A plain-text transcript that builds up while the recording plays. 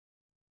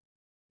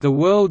The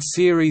World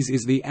Series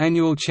is the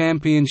annual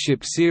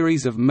championship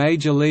series of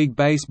Major League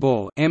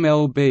Baseball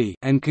 (MLB)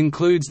 and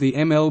concludes the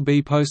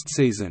MLB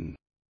postseason.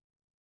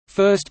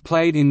 First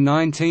played in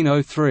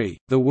 1903,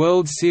 the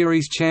World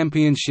Series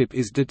championship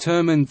is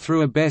determined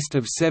through a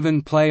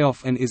best-of-7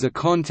 playoff and is a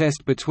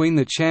contest between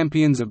the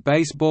champions of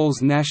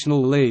baseball's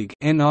National League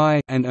 (NL)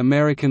 and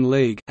American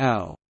League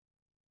 (AL).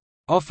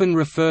 Often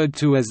referred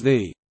to as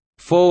the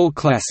Fall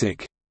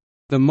Classic,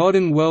 the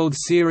modern World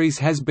Series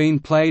has been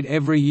played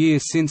every year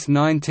since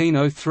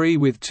 1903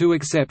 with two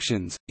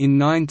exceptions, in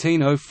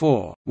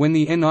 1904, when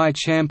the NL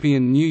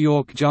champion New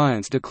York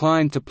Giants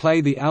declined to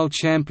play the AL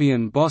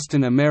champion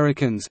Boston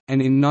Americans,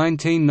 and in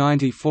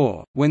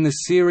 1994, when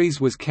the series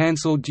was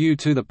cancelled due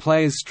to the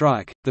players'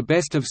 strike. The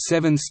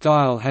best-of-7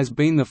 style has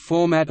been the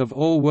format of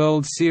all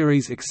World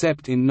Series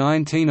except in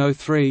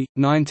 1903,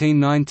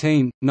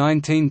 1919,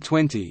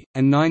 1920,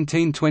 and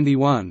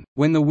 1921,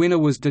 when the winner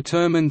was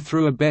determined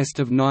through a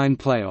best-of-9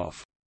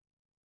 playoff.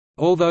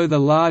 Although the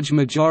large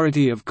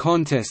majority of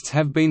contests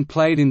have been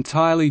played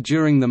entirely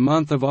during the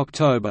month of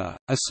October,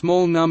 a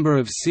small number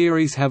of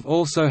series have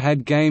also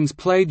had games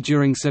played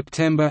during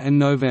September and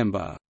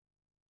November.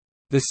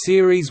 The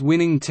series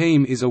winning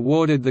team is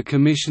awarded the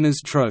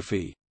Commissioner's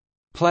Trophy.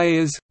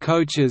 Players,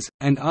 coaches,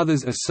 and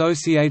others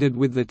associated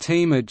with the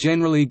team are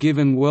generally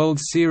given World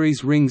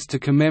Series rings to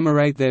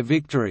commemorate their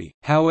victory.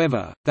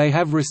 However, they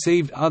have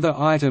received other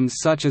items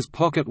such as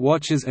pocket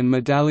watches and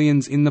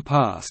medallions in the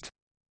past.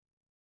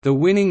 The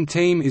winning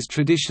team is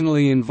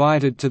traditionally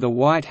invited to the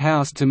White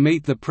House to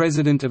meet the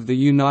President of the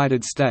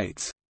United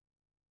States.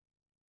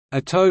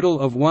 A total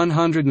of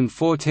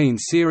 114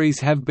 series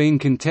have been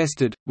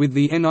contested, with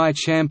the NL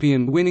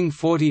champion winning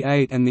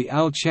 48 and the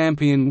AL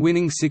champion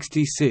winning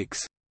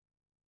 66.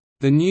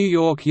 The New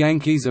York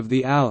Yankees of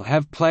the AL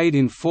have played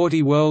in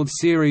 40 World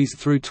Series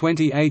through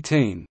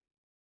 2018,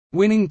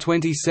 winning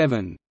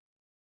 27.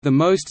 The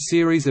most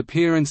series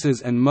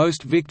appearances and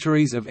most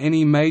victories of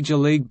any Major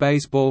League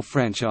Baseball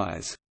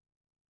franchise.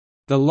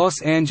 The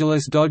Los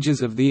Angeles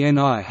Dodgers of the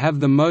NL have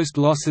the most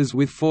losses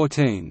with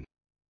 14.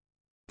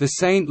 The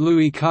St.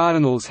 Louis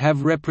Cardinals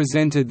have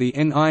represented the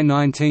NL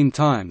 19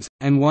 times,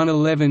 and won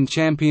 11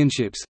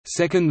 championships,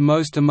 second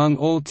most among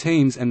all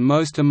teams and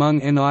most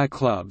among NL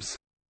clubs.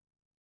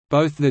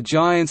 Both the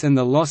Giants and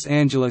the Los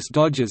Angeles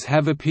Dodgers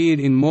have appeared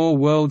in more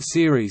World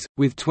Series,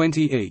 with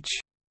 20 each.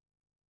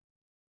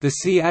 The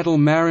Seattle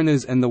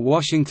Mariners and the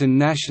Washington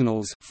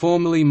Nationals,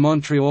 formerly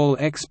Montreal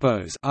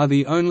Expos, are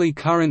the only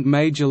current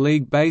Major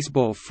League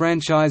Baseball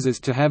franchises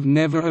to have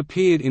never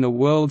appeared in a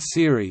World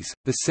Series.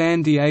 The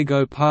San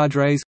Diego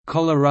Padres,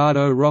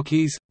 Colorado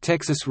Rockies,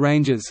 Texas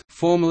Rangers,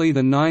 formerly the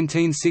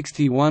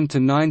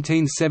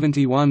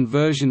 1961–1971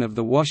 version of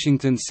the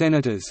Washington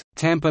Senators,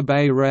 Tampa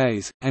Bay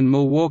Rays, and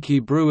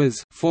Milwaukee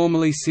Brewers,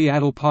 formerly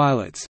Seattle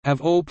Pilots,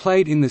 have all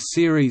played in the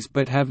series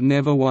but have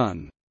never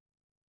won.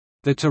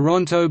 The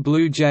Toronto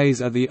Blue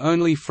Jays are the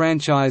only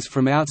franchise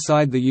from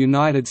outside the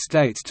United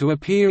States to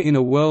appear in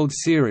a World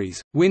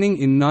Series, winning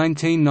in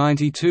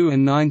 1992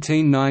 and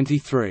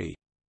 1993.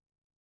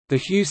 The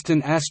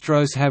Houston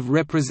Astros have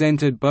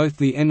represented both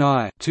the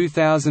NL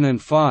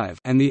 2005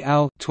 and the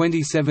AL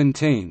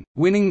 2017,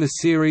 winning the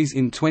series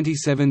in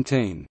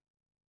 2017.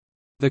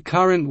 The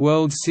current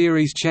World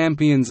Series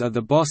champions are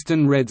the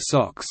Boston Red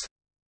Sox.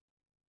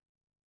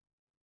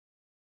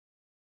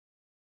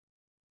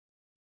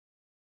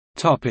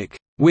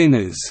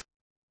 Winners.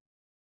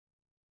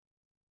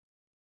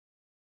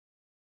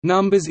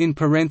 Numbers in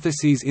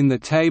parentheses in the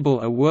table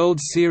are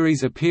World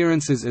Series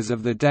appearances as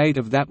of the date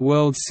of that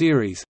World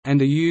Series,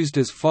 and are used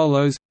as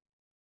follows.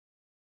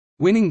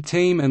 Winning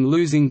team and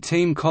losing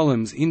team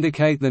columns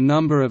indicate the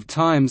number of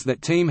times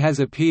that team has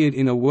appeared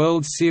in a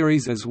World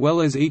Series as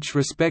well as each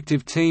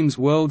respective team's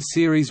World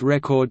Series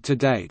record to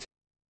date.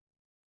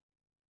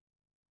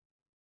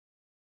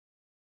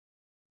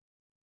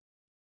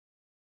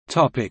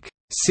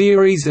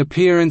 Series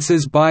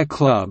appearances by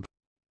club.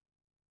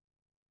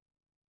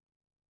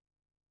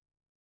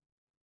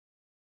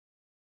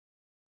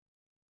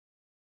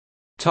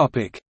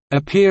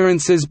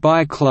 Appearances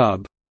by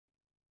club.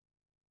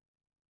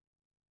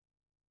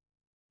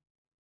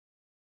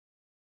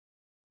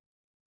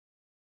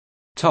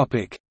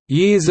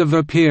 Years of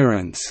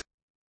appearance.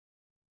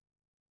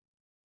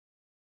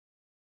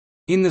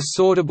 In the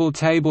sortable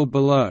table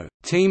below,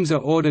 teams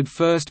are ordered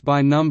first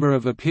by number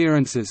of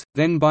appearances,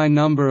 then by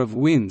number of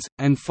wins,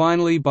 and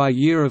finally by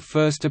year of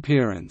first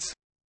appearance.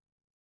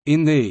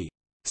 In the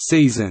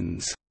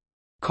 «Seasons»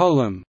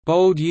 column,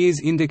 bold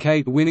years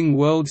indicate winning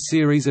World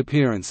Series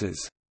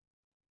appearances.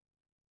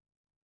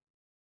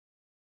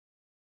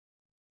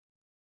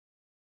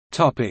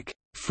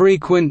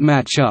 Frequent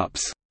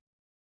matchups.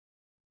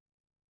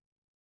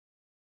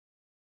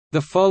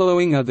 The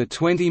following are the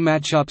 20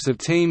 matchups of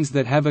teams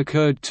that have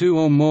occurred 2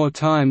 or more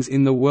times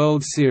in the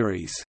World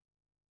Series.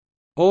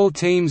 All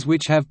teams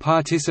which have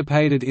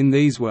participated in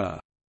these were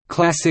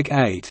 «Classic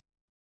 8»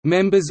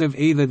 Members of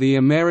either the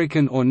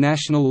American or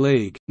National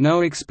League,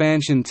 no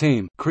expansion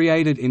team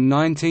created in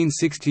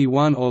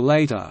 1961 or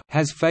later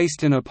has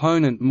faced an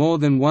opponent more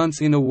than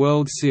once in a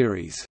World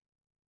Series.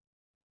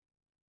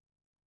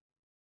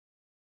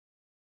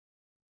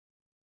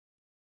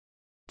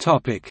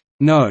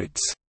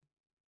 Notes.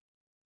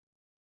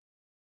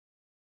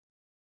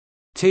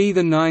 The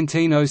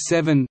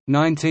 1907,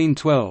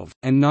 1912,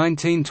 and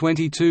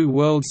 1922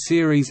 World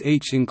Series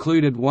each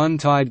included one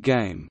tied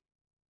game.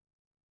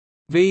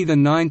 The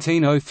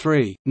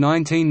 1903,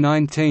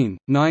 1919,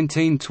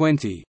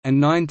 1920,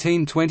 and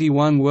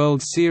 1921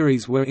 World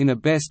Series were in a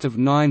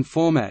best-of-9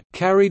 format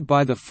carried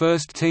by the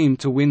first team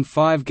to win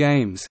 5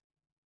 games.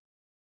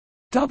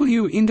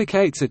 W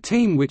indicates a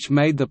team which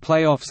made the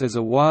playoffs as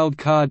a wild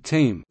card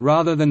team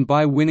rather than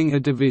by winning a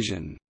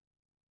division.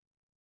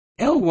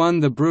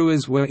 L1 The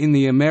Brewers were in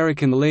the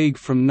American League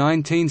from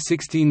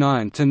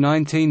 1969 to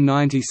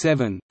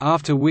 1997,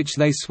 after which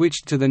they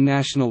switched to the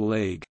National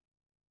League.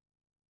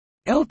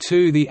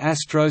 L2 The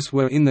Astros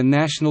were in the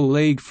National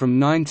League from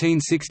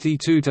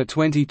 1962 to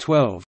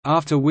 2012,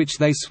 after which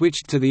they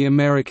switched to the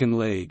American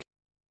League.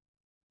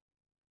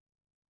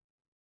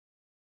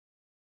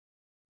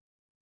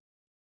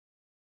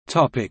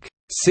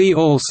 See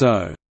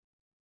also: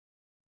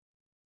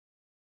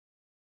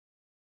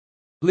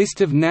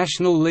 List of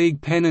National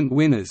League pennant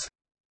winners,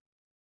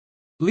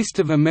 List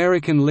of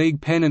American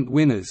League pennant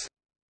winners,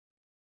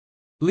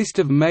 List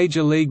of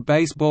Major League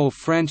Baseball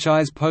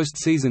franchise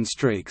postseason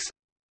streaks,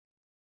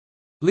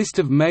 List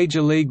of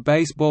Major League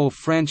Baseball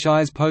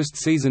franchise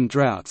postseason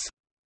droughts,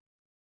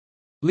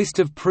 List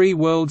of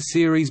pre-World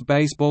Series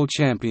baseball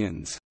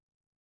champions.